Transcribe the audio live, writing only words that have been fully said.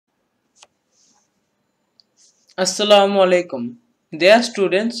Assalamu alaikum. Dear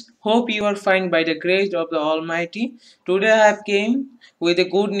students, hope you are fine by the grace of the Almighty. Today I have came with the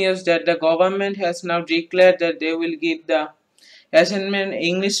good news that the government has now declared that they will give the assignment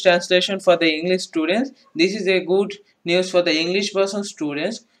English translation for the English students. This is a good news for the English person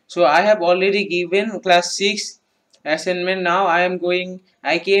students. So I have already given class 6 assignment. Now I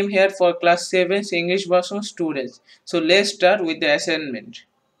came here for class 7 English person students. So let's start with the assignment.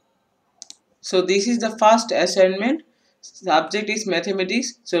 So this is the first assignment. Subject is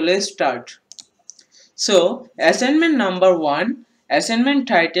mathematics. So let's start. So assignment number 1. Assignment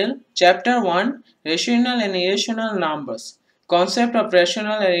title Chapter 1 Rational and Irrational Numbers. Concept of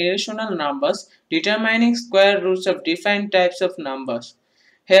rational and irrational numbers. Determining square roots of different types of numbers.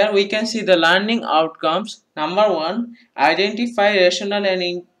 Here we can see the learning outcomes. Number 1. Identify rational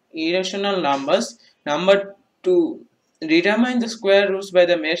and irrational numbers. Number 2. Determine the square roots by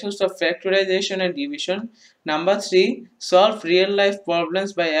the methods of factorization and division. Number 3. Solve real-life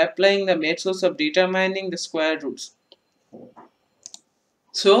problems by applying the methods of determining the square roots.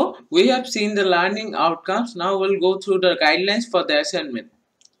 So, we have seen the learning outcomes. Now we'll go through the guidelines for the assignment.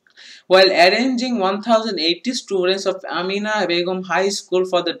 While arranging 1080 students of Amina Begum High School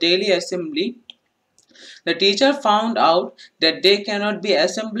for the daily assembly, the teacher found out that they cannot be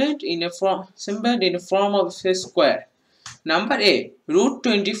assembled in a form of a square. Number A. Root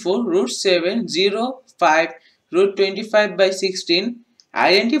 24, root 7, 0, 5, root 25 by 16.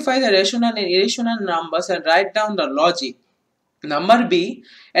 Identify the rational and irrational numbers and write down the logic. Number B.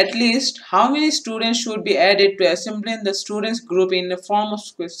 At least how many students should be added to assembling the students group in the form of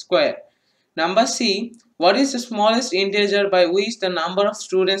square. Number C. What is the smallest integer by which the number of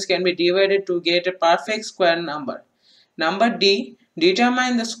students can be divided to get a perfect square number. Number D.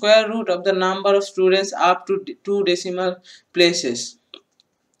 Determine the square root of the number of students up to 2 decimal places.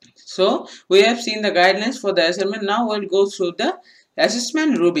 So we have seen the guidelines for the assignment. Now we'll go through the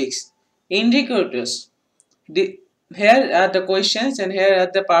assessment rubrics. Indicators. Here are the questions and here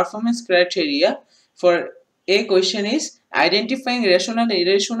are the performance criteria. For a question is identifying rational and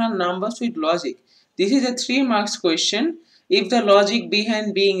irrational numbers with logic. This is a 3 marks question. If the logic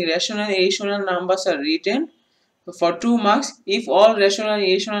behind being rational and irrational numbers are written, for 2 marks, if all rational and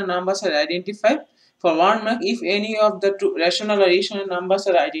irrational numbers are identified. For 1 mark, if any of the two rational or irrational numbers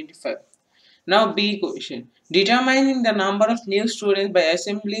are identified. Now B question. Determining the number of new students by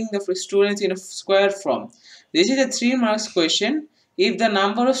assembling the students in a square form. This is a 3 marks question. If the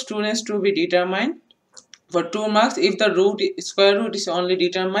number of students to be determined. For 2 marks, if the square root is only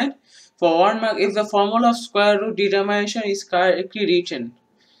determined. For 1 mark, if the formula of square root determination is correctly written.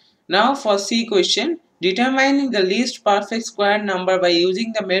 Now for C question, determining the least perfect square number by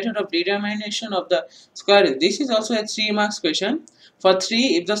using the method of determination of the square root. This is also a 3 marks question. For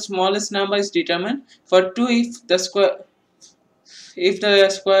 3, if the smallest number is determined. For 2, if the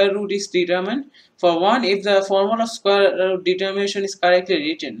square root is determined. For 1, if the formula of square root determination is correctly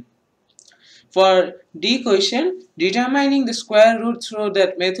written. For D question, determining the square root through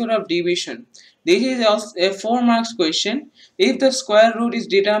the method of division. This is also a 4 marks question. If the square root is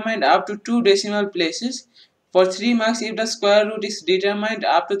determined up to 2 decimal places. For 3 marks, if the square root is determined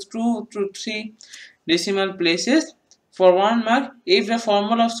up to 2 to 3 decimal places. For 1 mark, if the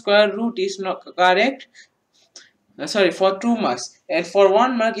formula of square root is not correct. For 2 marks. And for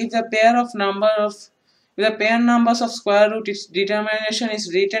 1 mark, if the pair numbers of square root is determination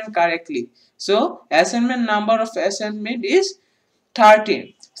is written correctly. So assignment number of assignment is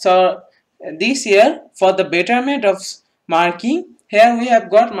 13. So this year for the betterment of marking, here we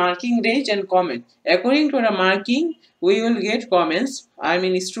have got marking range and comment. According to the marking, we will get comments.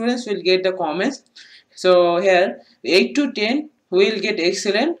 Students will get the comments. So here 8 to 10 we will get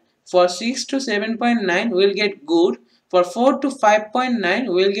excellent. For 6 to 7.9 we will get good. For 4 to 5.9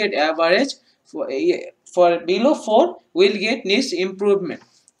 we will get average. For below 4 we will get needs improvement.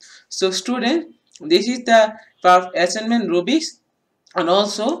 So students, this is the assignment rubrics, and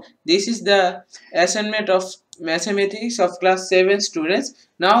also this is the assignment of mathematics of class 7 students.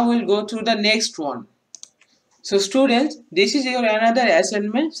 Now we'll go through the next one. So students, this is your another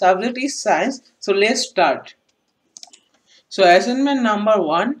assignment. Subject is science. So let's start. So assignment number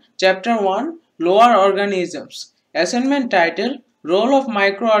 1, chapter 1, lower organisms. Assignment title, role of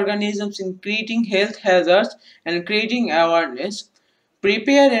microorganisms in creating health hazards and creating awareness.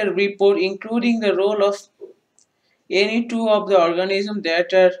 Prepare a report including the role of any two of the organisms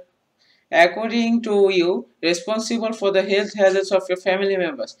that are, according to you, responsible for the health hazards of your family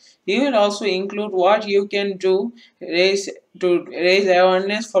members. You will also include what you can do to raise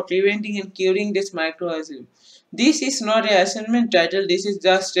awareness for preventing and curing this microorganism. This is not an assignment title, this is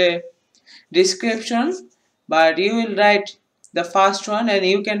just a description but you will write the first one and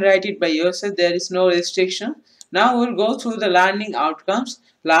you can write it by yourself. There is no restriction. Now we'll go through the learning outcomes.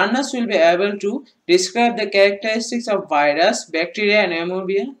 Learners will be able to describe the characteristics of virus, bacteria and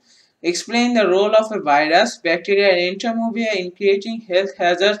amoeba, explain the role of a virus, bacteria and entamoeba in creating health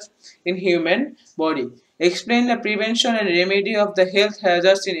hazards in human body, explain the prevention and remedy of the health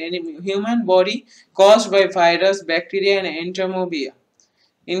hazards in any human body caused by virus, bacteria and entamoeba.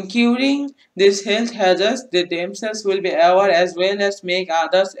 In curing these health hazards, they themselves will be aware as well as make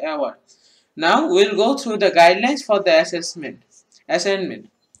others aware. Now we'll go through the guidelines for the assignment.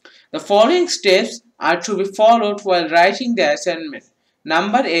 The following steps are to be followed while writing the assignment.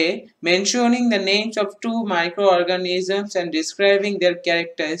 Number A. Mentioning the names of two microorganisms and describing their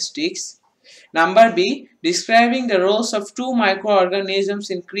characteristics. Number B. Describing the roles of two microorganisms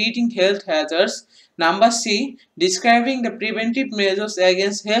in creating health hazards. Number C. Describing the preventive measures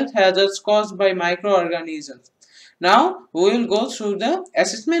against health hazards caused by microorganisms. Now we will go through the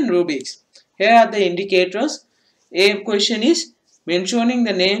assessment rubrics. Here are the indicators. A question is mentioning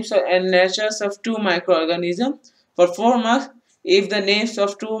the names and natures of two microorganisms. For 4 marks, if the names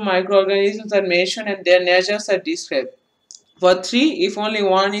of two microorganisms are mentioned and their natures are described. For 3, if only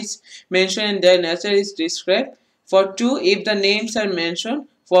one is mentioned and their nature is described. For 2, if the names are mentioned.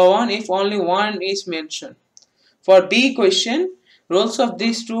 For 1, if only one is mentioned. For B question, roles of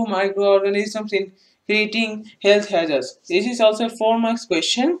these two microorganisms in creating health hazards. This is also a 4 marks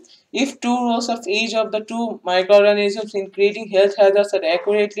question. If two roles of each of the two microorganisms in creating health hazards are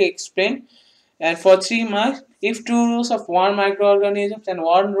accurately explained, and for 3 marks, if two roles of one microorganism and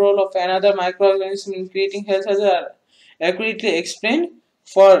one role of another microorganism in creating health hazards are accurately explained.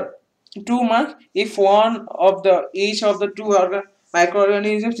 For 2 marks, if one of the each of the two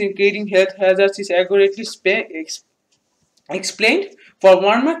microorganisms in creating health hazards is accurately explained. For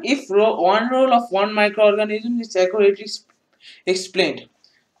 1 mark, if one role of one microorganism is accurately explained.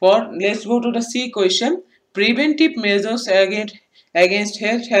 Let's go to the C question. Preventive measures against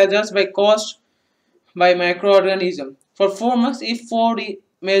health hazards caused by microorganism. For 4 marks, if 4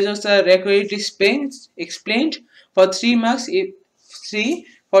 measures are accurately explained. For 3 marks, if 3.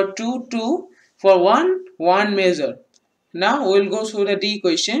 For 2, 2. For 1, 1 measure. Now we will go through the D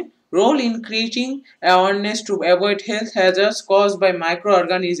question. Role in creating awareness to avoid health hazards caused by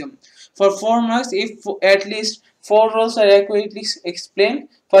microorganism. For 4 marks, if at least 4 roles are accurately explained.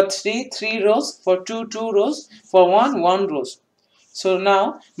 For 3, 3 rows. For 2, 2 rows. For 1, 1 rows. So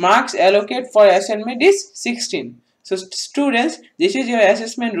now marks allocated for assignment is 16. So students, this is your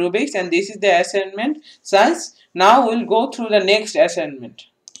assessment rubrics and this is the assignment size. Now we'll go through the next assignment.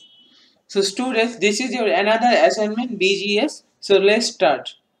 So students, this is your another assignment BGS. So let's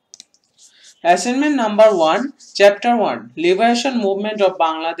start. Assignment number 1, chapter 1, Liberation Movement of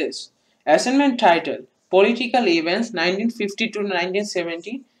Bangladesh. Assignment title, Political Events 1950 to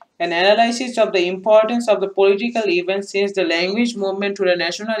 1970. An analysis of the importance of the political events since the language movement to the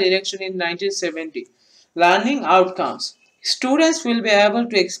national election in 1970. Learning outcomes. Students will be able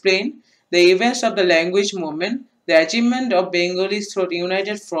to explain the events of the language movement, the achievement of Bengalis through the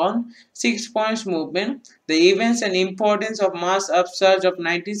United Front, 6 points movement, the events and importance of mass upsurge of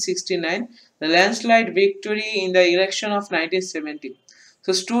 1969, the landslide victory in the election of 1970.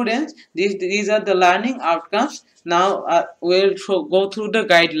 So students, these are the learning outcomes. Now we'll go through the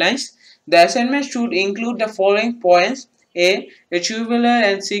guidelines. The assignment should include the following points. A tubular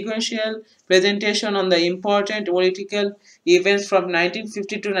and sequential presentation on the important political events from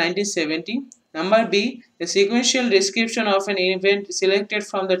 1950 to 1970. Number B, a sequential description of an event selected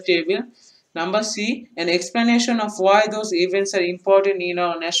from the table. Number C, an explanation of why those events are important in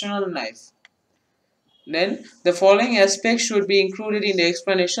our national life. Then the following aspects should be included in the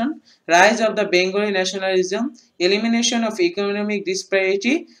explanation: rise of the Bengali nationalism, elimination of economic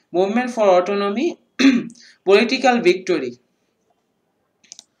disparity, movement for autonomy, political victory.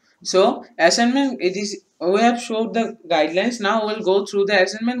 So assignment, we have showed the guidelines. Now we'll go through the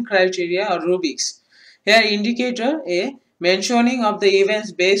assignment criteria or rubrics. Here indicator A, mentioning of the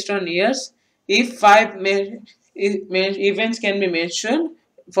events based on years. If 5 events can be mentioned,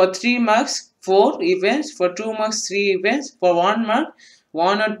 for 3 marks 4 events, for 2 marks 3 events, for 1 mark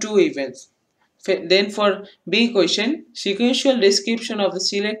 1 or 2 events. Then for B question, sequential description of the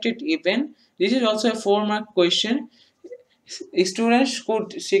selected event. This is also a 4 mark question. Students could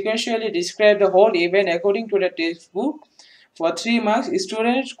sequentially describe the whole event according to the textbook. For 3 marks,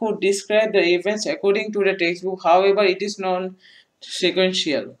 students could describe the events according to the textbook. However, it is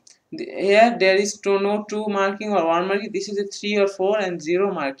non-sequential. Here there is no 2 marking or 1 marking. This is a 3 or 4 and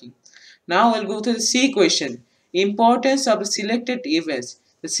 0 marking. Now we'll go to the C question. Importance of the selected events.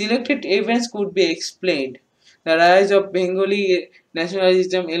 The selected events could be explained. the rise of Bengali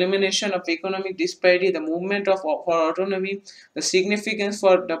nationalism, elimination of economic disparity, the movement for autonomy, the significance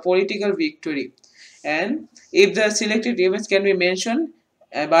for the political victory. And if the selected events can be mentioned,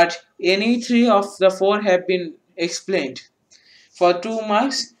 but any three of the four have been explained. For 2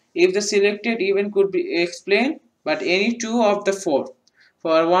 marks, if the selected event could be explained, but any two of the four.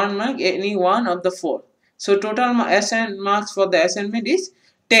 For 1 mark, any one of the four. So total assigned marks for the assignment is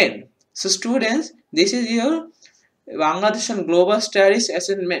 10. So students, this is your Bangladesh and Global Studies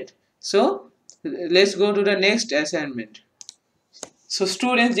assignment. So let's go to the next assignment. So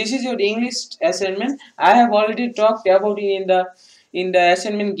students, this is your English assignment. I have already talked about it in the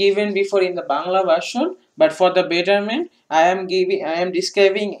assignment given before in the Bangla version, but for the betterment, I am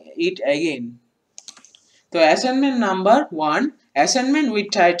describing it again. So assignment number 1, assignment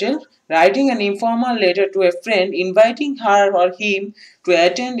with title writing an informal letter to a friend inviting her or him to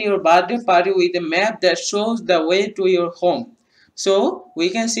attend your birthday party with a map that shows the way to your home. So we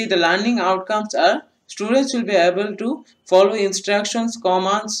can see the learning outcomes are students will be able to follow instructions,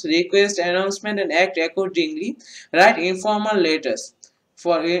 commands, request, announcement and act accordingly. Write informal letters.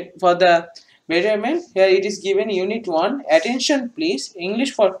 For the betterment, here it is given unit 1, attention please,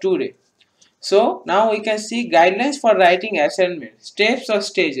 English for today. So now we can see guidelines for writing assignment, steps or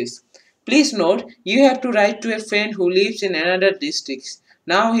stages. Please note, you have to write to a friend who lives in another district.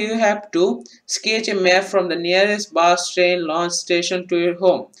 Now you have to sketch a map from the nearest bus, train, launch station to your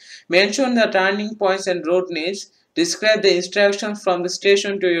home. Mention the turning points and road names. Describe the instructions from the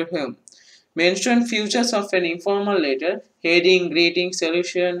station to your home. Mention features of an informal letter, heading, greeting,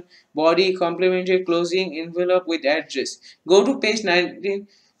 solution, body, complimentary closing, envelope with address. Go to page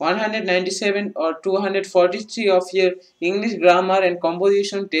 197 or 243 of your English grammar and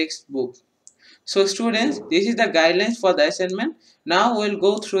composition textbook. So students, this is the guidelines for the assignment. Now we'll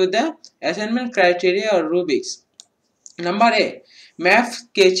go through the assignment criteria or rubrics. Number A, map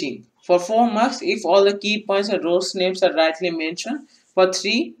sketching. For 4 marks, if all the key points and roads names are rightly mentioned. For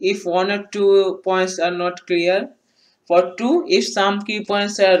 3, if 1 or 2 points are not clear. For 2, if some key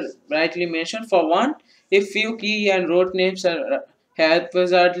points are rightly mentioned. For 1, if few key and road names are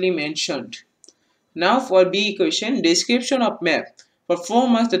haphazardly mentioned. Now for B question, description of map. For 4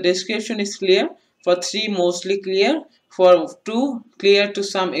 marks, the description is clear. For 3, mostly clear. For 2, clear to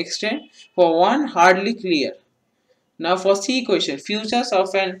some extent. For 1, hardly clear. Now for C question, features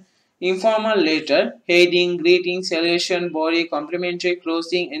of an informal letter, heading, greeting, salutation, body, complimentary,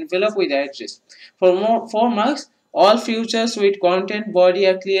 closing, envelope with address. For 4 marks, all features with content body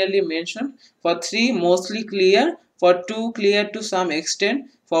are clearly mentioned. For 3, mostly clear. For 2, clear to some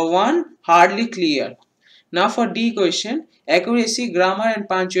extent. For 1, hardly clear. Now for D question, accuracy, grammar and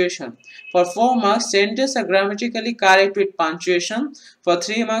punctuation. For 4 marks, sentences are grammatically correct with punctuation. For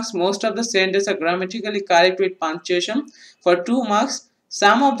 3 marks, most of the sentences are grammatically correct with punctuation. For 2 marks,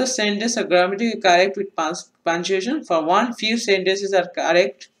 some of the sentences are grammatically correct with punctuation. For 1, few sentences are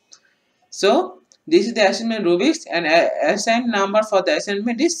correct. So this is the assignment rubrics and assigned number for the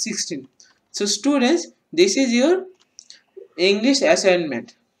assignment is 16. So students, this is your English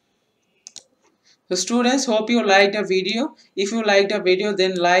assignment. So students, hope you liked the video. If you liked the video,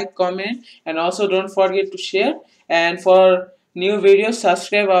 then like, comment and also don't forget to share. And for new videos,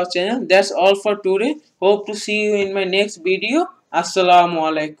 subscribe our channel. That's all for today. Hope to see you in my next video. Assalamu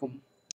alaikum.